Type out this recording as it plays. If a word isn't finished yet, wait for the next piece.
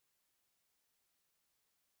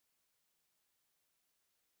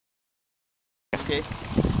Okay.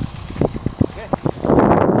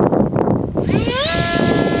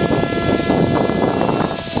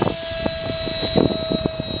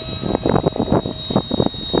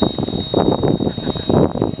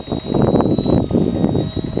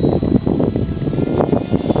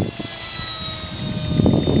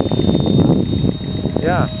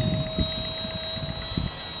 Yeah.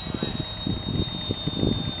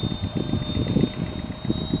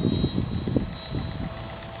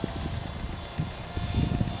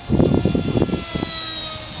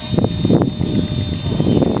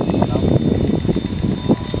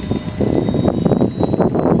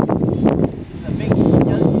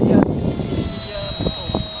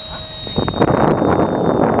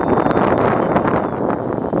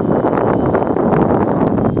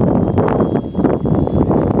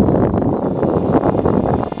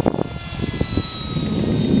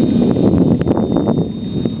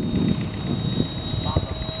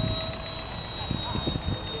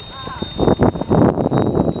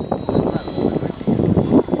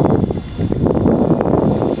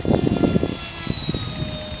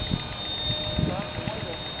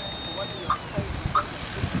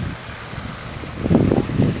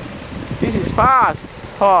 This is fast.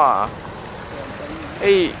 Huh.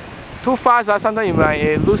 Hey, too fast. Sometimes you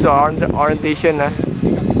might lose your orientation.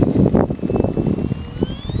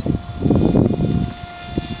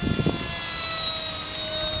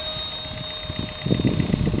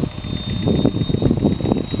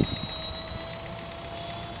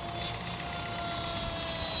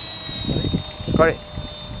 Correct.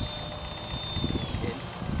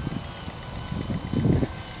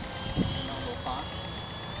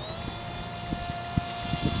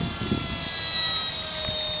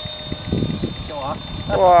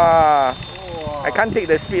 Wow, I can't take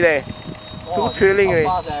the speed eh. Too thrilling eh.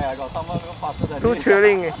 Too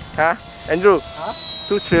thrilling, huh? Andrew? Huh?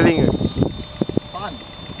 Too thrilling. Fun.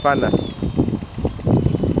 Fun.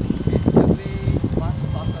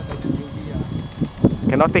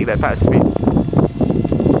 Cannot take that type of speed.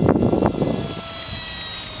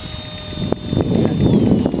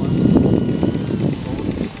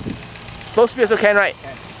 Slow speed also can, right?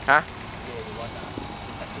 Can. Huh?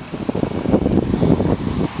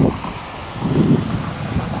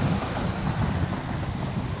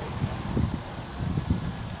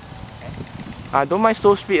 Don't mind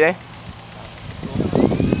slow speed eh.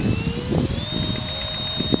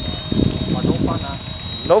 But no fun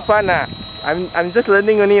No fun I'm just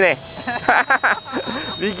learning only leh.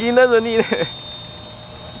 Beginners only leh.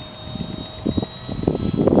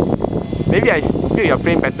 Maybe I feel your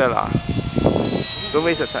frame better lah. Don't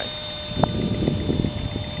waste your time.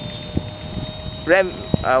 Ram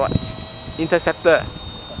what? Interceptor.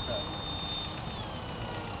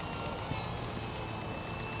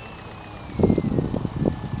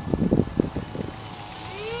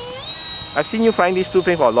 I've seen you flying these two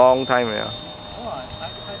planes for a long time. Yeah. Oh,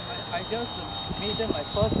 I just made them my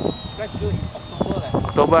first scratch build in October.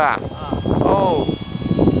 October Oh.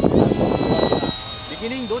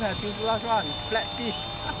 Beginning don't have fuselage run, flat piece.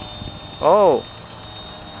 Oh.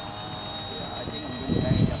 Yeah, I think I'm going to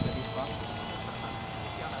land it after this part.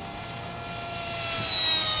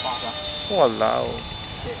 Fast Walao.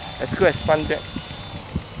 As good as fun jet.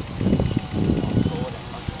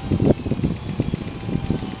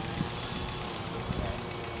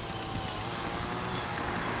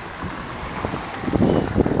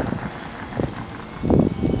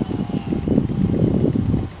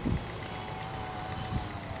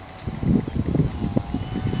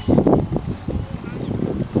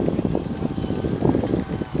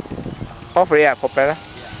 Off already propeller? Yeah.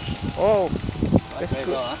 Oh, that's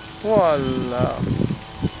good. Well, Walao.